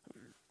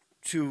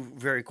two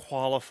very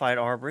qualified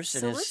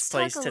arborists in his place today. So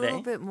let's talk a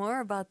little bit more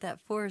about that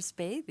forest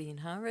bathing,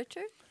 huh,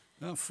 Richard?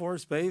 Now,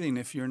 forest bathing,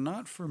 if you're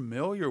not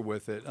familiar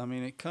with it, I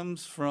mean, it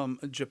comes from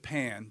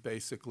Japan,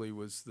 basically,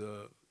 was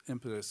the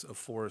impetus of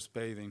forest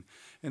bathing.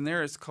 And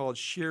there it's called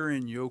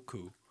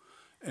Shirin-yoku.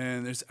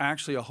 And there's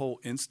actually a whole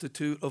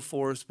institute of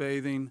forest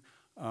bathing.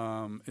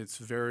 It's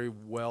very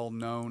well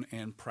known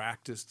and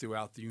practiced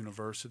throughout the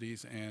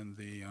universities and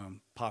the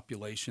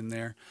population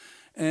there.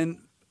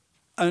 And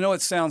I know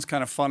it sounds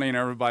kind of funny, and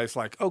everybody's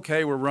like,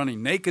 okay, we're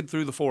running naked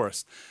through the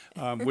forest,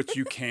 which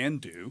you can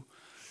do.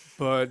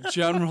 But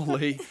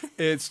generally,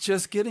 it's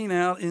just getting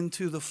out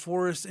into the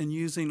forest and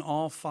using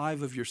all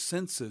 5 of your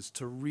senses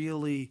to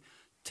really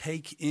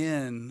take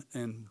in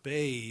and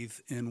bathe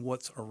in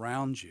what's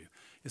around you.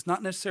 It's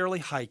not necessarily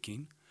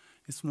hiking.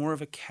 It's more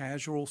of a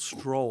casual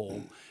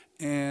stroll.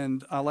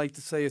 And I like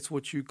to say it's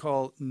what you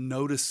call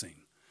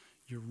noticing.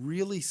 You're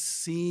really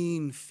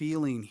seeing,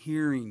 feeling,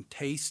 hearing,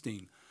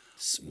 tasting,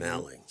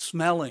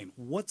 smelling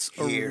what's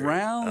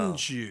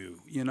around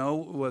you,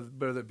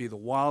 whether it be the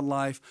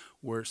wildlife,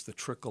 where it's the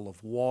trickle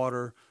of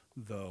water,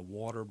 the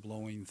water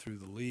blowing through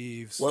the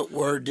leaves. What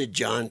word did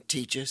John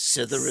teach us?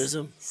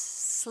 Sitherism?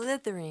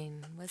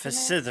 Slithering.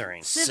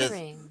 Sithering.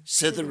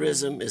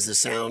 Sitherism is the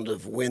sound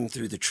of wind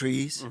through the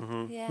trees.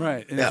 Mm-hmm. Yeah.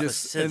 Right. And,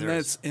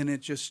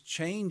 it just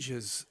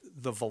changes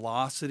the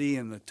velocity,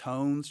 and the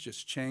tones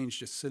just change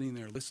just sitting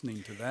there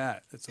listening to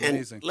that. It's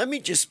amazing. And let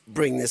me just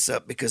bring this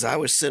up because I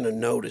was sent a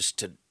notice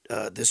to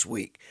this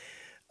week.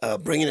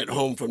 bringing it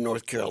home from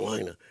North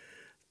Carolina.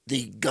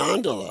 The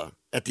gondola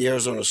at the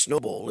Arizona Snow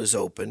Bowl is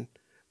open.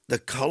 The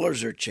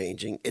colors are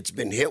changing. It's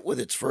been hit with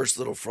its first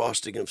little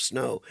frosting of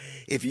snow.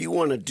 If you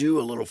want to do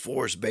a little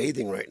forest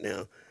bathing right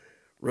now,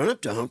 run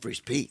up to Humphreys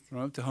Peak.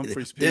 Run up to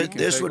Humphreys Peak.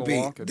 This and would take a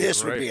be walk. It'd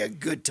this would great. be a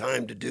good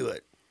time to do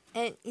it.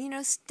 And,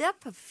 step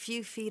a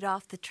few feet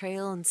off the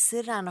trail and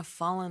sit on a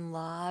fallen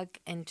log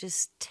and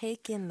just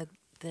take in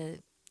the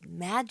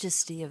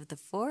majesty of the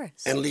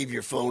forest. And leave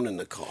your phone in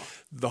the car.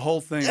 The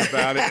whole thing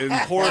about it is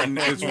important.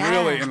 It's Yeah.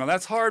 really,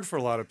 that's hard for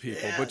a lot of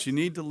people, but you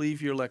need to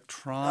leave your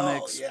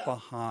electronics Oh, yeah.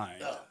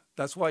 behind.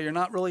 That's why you're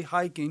not really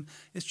hiking.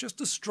 It's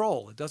just a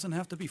stroll. It doesn't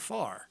have to be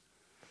far,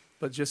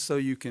 but just so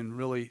you can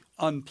really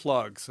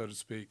unplug, so to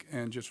speak,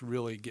 and just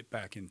really get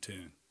back in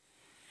tune.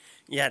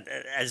 Yeah,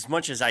 as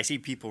much as I see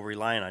people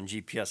relying on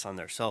GPS on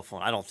their cell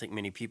phone, I don't think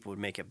many people would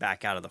make it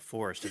back out of the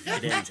forest if you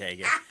didn't take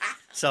it.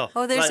 So,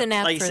 There's an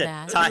app like you for said,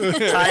 that.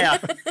 tie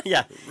out.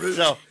 Yeah.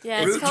 So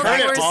Yeah, it's called turn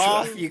it Forest-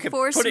 off. You can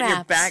Forest put it in your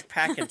Maps.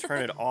 backpack and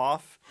turn it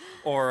off,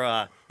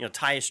 or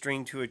tie a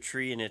string to a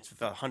tree and it's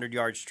a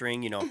 100-yard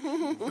string.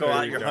 Go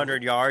out your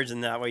 100 yards,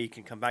 and that way you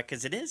can come back.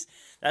 Because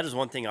that is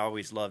one thing I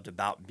always loved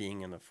about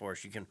being in the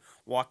forest. You can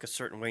walk a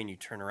certain way and you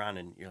turn around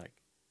and you're like,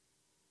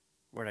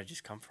 where did I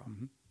just come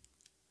from?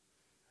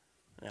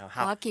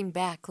 Walking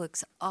back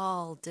looks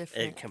all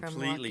different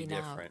completely from walking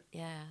different. out.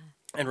 Yeah.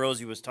 And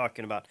Rosie was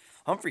talking about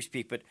Humphreys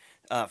Peak, but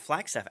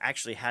Flagstaff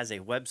actually has a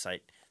website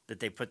that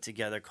they put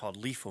together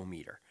called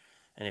Leafometer.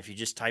 And if you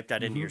just type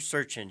that into your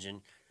search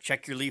engine,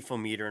 check your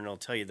Leafometer, and it'll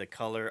tell you the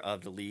color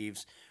of the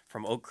leaves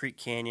from Oak Creek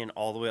Canyon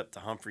all the way up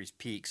to Humphreys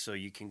Peak, so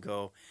you can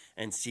go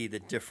and see the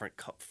different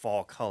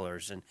fall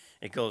colors. And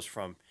it goes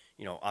from,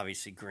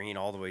 obviously green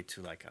all the way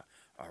to like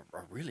a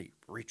really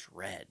rich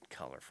red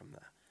color from the.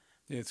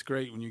 It's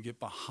great when you get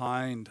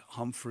behind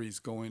Humphreys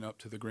going up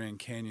to the Grand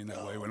Canyon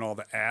that way, when all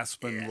the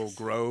aspen little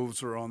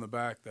groves are on the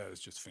back. That is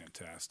just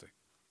fantastic.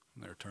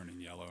 And they're turning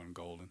yellow and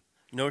golden.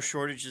 No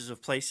shortages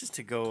of places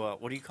to go,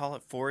 what do you call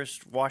it,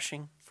 forest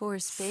washing?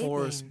 Forest bathing.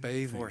 Forest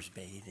bathing. Forest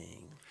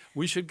bathing.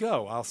 We should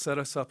go. I'll set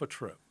us up a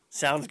trip.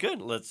 Sounds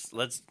good.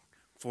 Let's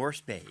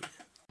forest bathe.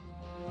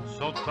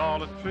 So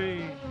tall a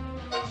tree,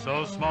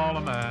 so small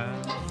a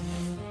man.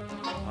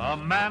 A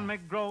man may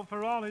grow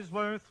for all he's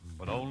worth,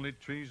 but only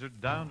trees are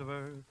down to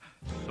earth.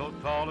 So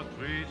tall a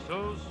tree,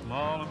 so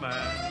small a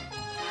man.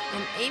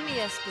 And Amy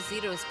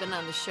Esposito has been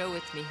on the show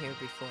with me here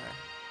before,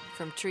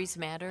 from Trees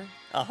Matter.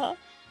 Uh-huh.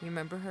 You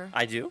remember her?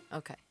 I do.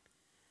 Okay.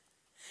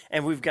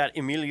 And we've got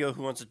Emilio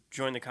who wants to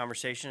join the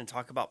conversation and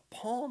talk about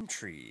palm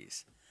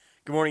trees.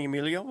 Good morning,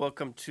 Emilio.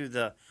 Welcome to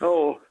the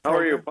Oh, how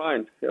are you?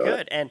 program. Fine. Yeah.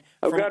 Good. And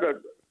I've got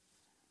a.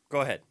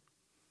 Go ahead.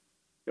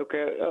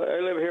 Okay, I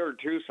live here in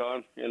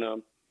Tucson,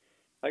 and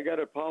I got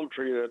a palm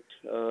tree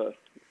that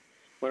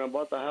when I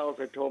bought the house,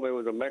 they told me it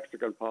was a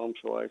Mexican palm.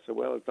 So I said,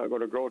 well, it's not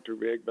going to grow too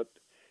big. But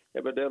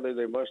evidently,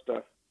 they must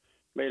have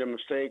made a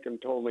mistake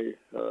and told me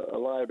a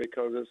lie,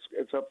 because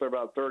it's up there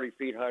about 30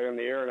 feet high in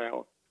the air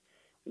now.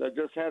 And I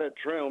just had it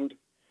trimmed,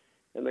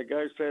 and the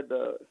guy said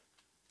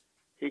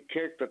he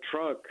kicked the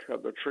trunk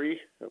of the tree,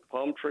 the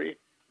palm tree,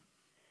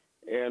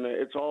 and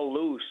it's all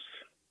loose.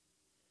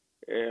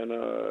 And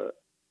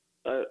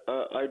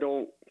I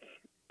don't.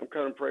 I'm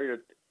kind of afraid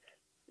that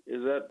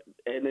is that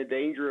any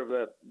danger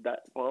of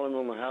that falling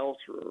on the house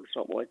or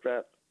something like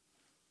that.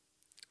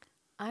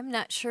 I'm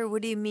not sure.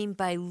 What do you mean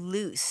by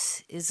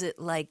loose? Is it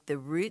like the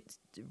roots?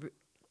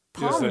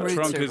 Palm Is the roots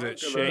trunk, are is it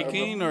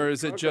shaking, or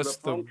is it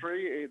just the palm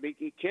tree?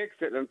 He kicks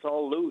it and it's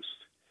all loose.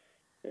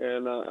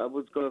 And I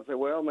was going to say,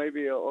 well,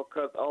 maybe I'll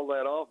cut all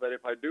that off. But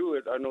if I do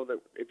it, I know that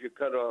if you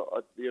cut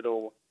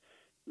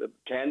the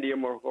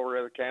candium or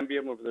the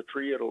cambium of the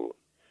tree, it'll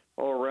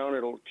all around,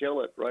 it'll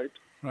kill it, right?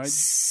 Right.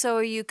 So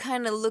are you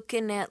kind of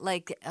looking at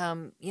like,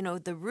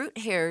 the root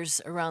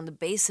hairs around the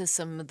base of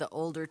some of the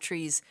older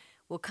trees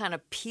will kind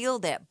of peel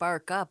that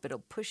bark up. It'll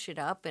push it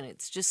up, and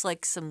it's just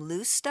like some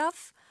loose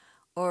stuff?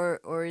 Or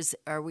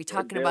are we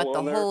talking about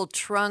the whole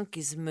trunk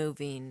is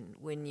moving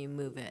when you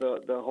move it?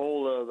 The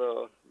whole,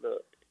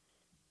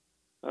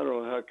 I don't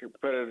know how I can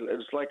put it.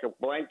 It's like a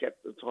blanket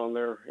that's on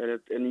there,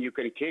 and you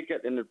can kick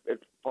it, and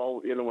it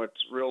falls, it's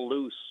real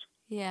loose.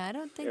 Yeah, I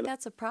don't think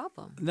that's a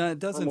problem. No, it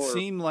doesn't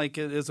seem like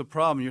it is a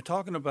problem. You're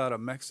talking about a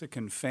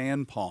Mexican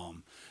fan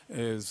palm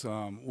is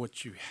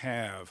what you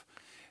have.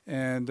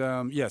 And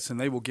yes, and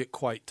they will get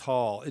quite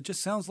tall. It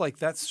just sounds like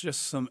that's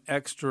just some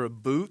extra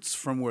boots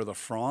from where the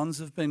fronds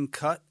have been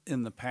cut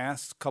in the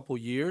past couple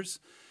years.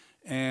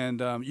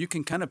 And you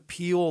can kind of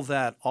peel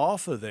that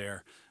off of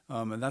there.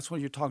 And that's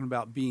when you're talking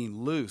about being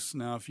loose.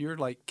 Now, if you're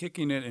like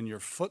kicking it and your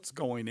foot's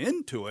going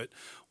into it,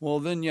 well,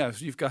 then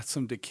yes, you've got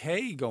some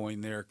decay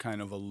going there,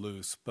 kind of a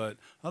loose. But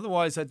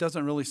otherwise, that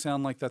doesn't really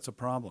sound like that's a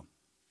problem.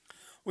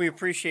 We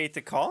appreciate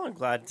the call. I'm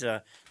glad.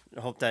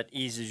 Hope that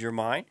eases your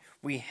mind.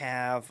 We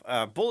have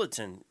a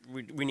bulletin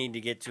we need to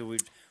get to.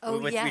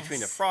 Yes. Between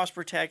the frost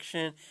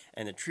protection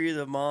and the tree of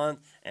the month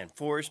and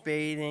forest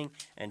bathing.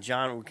 And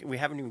John, we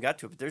haven't even got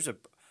to it, but there's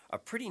a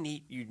pretty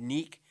neat,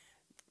 unique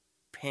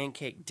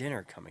pancake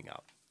dinner coming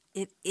up.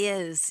 It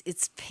is.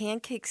 It's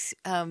pancakes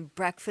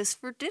breakfast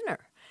for dinner.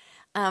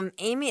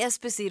 Amy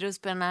Esposito's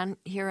been on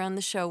here on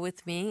the show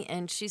with me,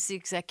 and she's the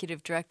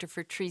executive director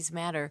for Trees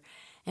Matter.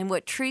 And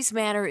what Trees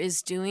Matter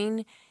is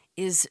doing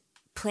is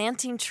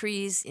planting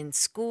trees in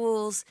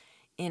schools,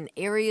 in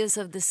areas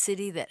of the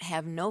city that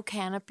have no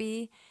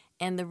canopy,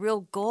 and the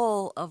real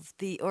goal of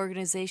the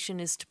organization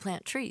is to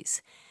plant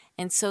trees.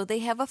 And so they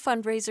have a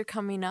fundraiser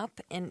coming up,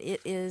 and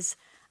it is,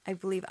 I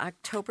believe,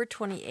 October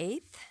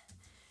 28th,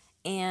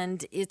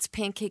 and it's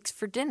pancakes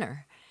for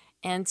dinner.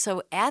 And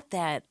so at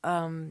that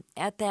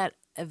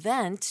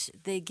event,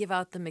 they give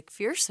out the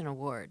McPherson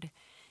Award,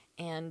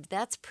 and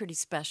that's pretty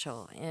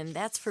special. And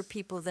that's for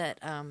people that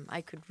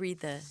I could read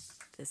the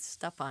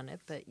stuff on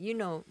it, but you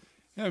know.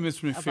 Yeah,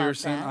 Mr.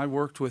 McPherson, I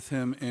worked with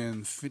him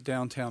in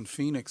downtown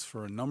Phoenix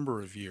for a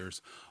number of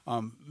years.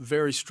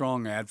 Very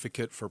strong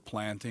advocate for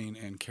planting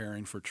and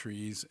caring for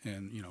trees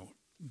in,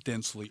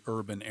 densely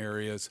urban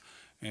areas,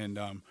 and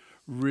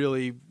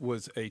really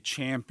was a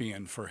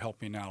champion for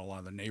helping out a lot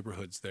of the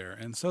neighborhoods there.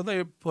 And so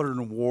they put an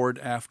award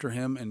after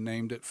him and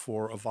named it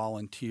for a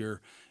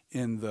volunteer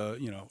in the,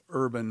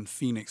 urban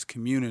Phoenix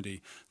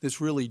community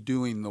that's really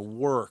doing the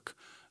work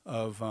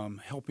of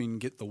helping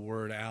get the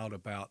word out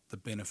about the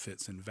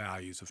benefits and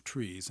values of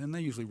trees, and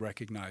they usually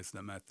recognize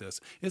them at this.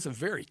 It's a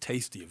very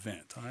tasty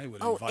event. I would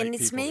invite people to go there. And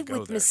it's made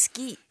with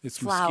mesquite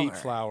flour.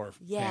 Mesquite flour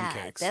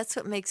pancakes. Yeah, that's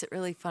what makes it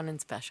really fun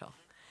and special.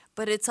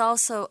 But it's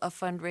also a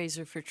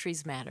fundraiser for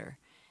Trees Matter,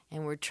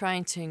 and we're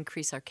trying to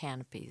increase our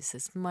canopies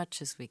as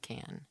much as we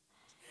can.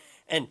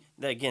 And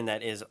again,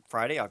 that is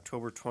Friday,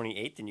 October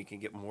 28th, and you can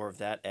get more of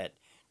that at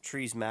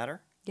Trees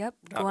Matter. Yep,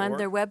 go on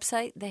their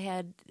website. They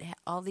had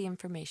all the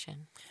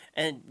information.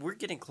 And we're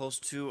getting close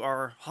to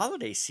our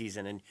holiday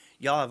season, and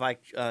y'all have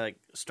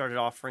started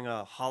offering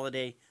a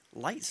holiday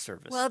light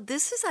service. Well,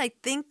 this is, I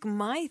think,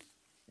 my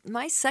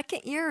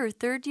second year or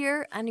third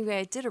year. Anyway,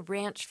 I did a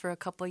ranch for a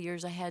couple of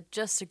years. I had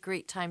just a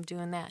great time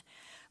doing that.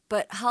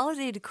 But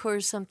holiday decor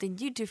is something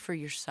you do for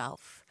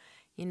yourself.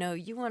 You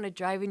want to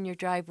drive in your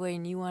driveway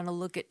and you want to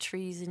look at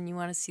trees and you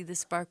want to see the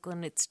sparkle,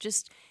 and it's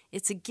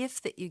a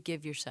gift that you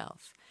give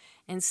yourself.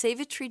 And Save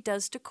a Tree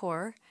does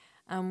decor.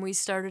 We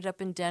started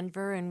up in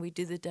Denver, and we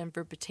do the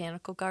Denver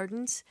Botanical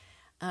Gardens.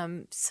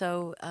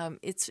 So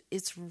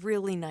it's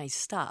really nice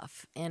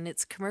stuff, and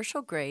it's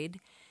commercial grade.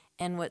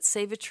 And what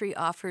Save a Tree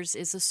offers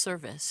is a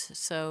service.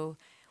 So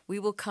we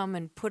will come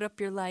and put up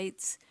your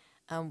lights.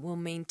 We'll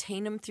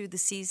maintain them through the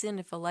season.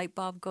 If a light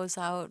bulb goes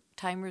out,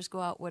 timers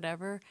go out,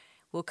 whatever,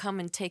 we'll come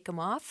and take them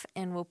off,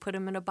 and we'll put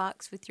them in a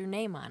box with your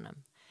name on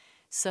them.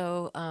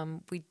 So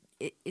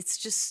it's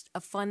just a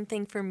fun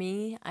thing for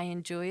me. I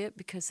enjoy it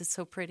because it's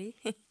so pretty.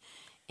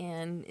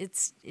 And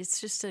it's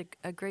just a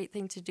great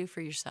thing to do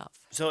for yourself.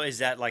 So is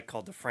that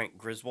called the Frank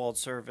Griswold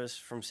service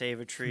from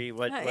Save a Tree?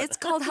 What? It's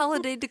called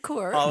Holiday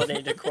Decor.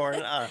 Holiday Decor.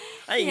 I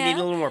think you need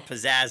a little more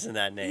pizzazz in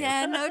that name.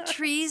 Yeah, no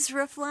trees,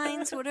 roof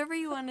lines, whatever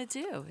you want to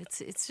do.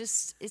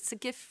 It's a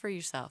gift for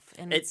yourself.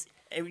 And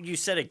you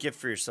said a gift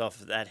for yourself.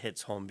 That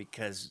hits home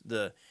because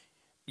the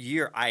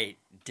year I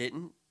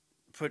didn't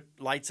put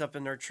lights up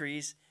in our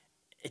trees,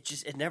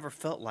 it never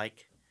felt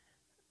like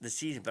the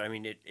season. But I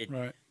mean,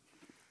 right.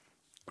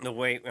 The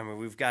way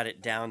we've got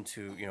it down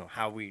to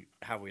how we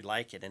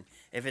like it, and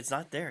if it's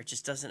not there, it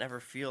just doesn't ever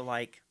feel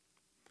like.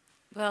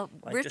 Well,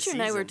 Richard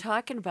and I were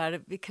talking about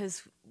it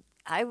because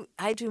I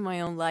do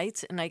my own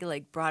lights, and I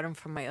brought them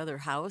from my other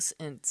house,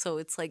 and so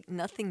it's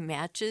nothing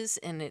matches.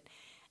 And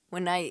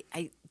when I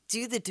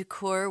do the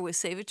decor with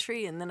Save a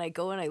Tree, and then I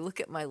go and I look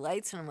at my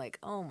lights, and I'm like,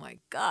 oh my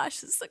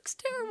gosh, this looks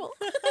terrible.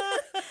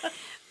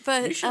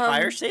 But you should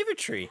hire Save a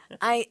Tree.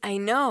 I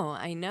know,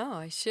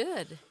 I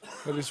should.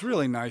 But it's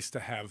really nice to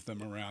have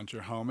them around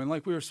your home. And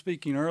like we were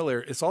speaking earlier,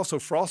 it's also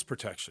frost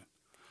protection.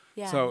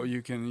 Yeah. So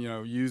you can,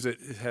 use it.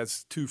 It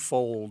has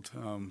twofold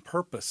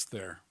purpose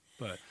there.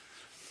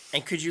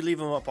 And could you leave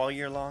them up all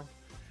year long?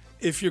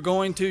 If you're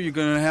going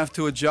to have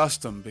to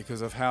adjust them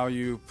because of how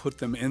you put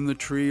them in the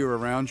tree or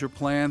around your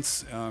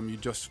plants. You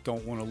just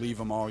don't want to leave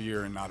them all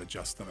year and not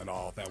adjust them at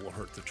all. That will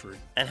hurt the tree.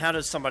 And how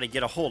does somebody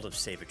get a hold of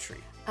Save a Tree?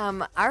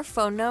 Our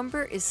phone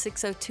number is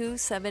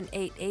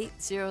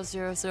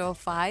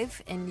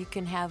 602-788-0005, and you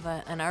can have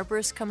an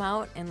arborist come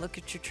out and look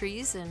at your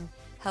trees and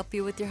help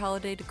you with your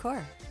holiday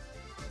decor.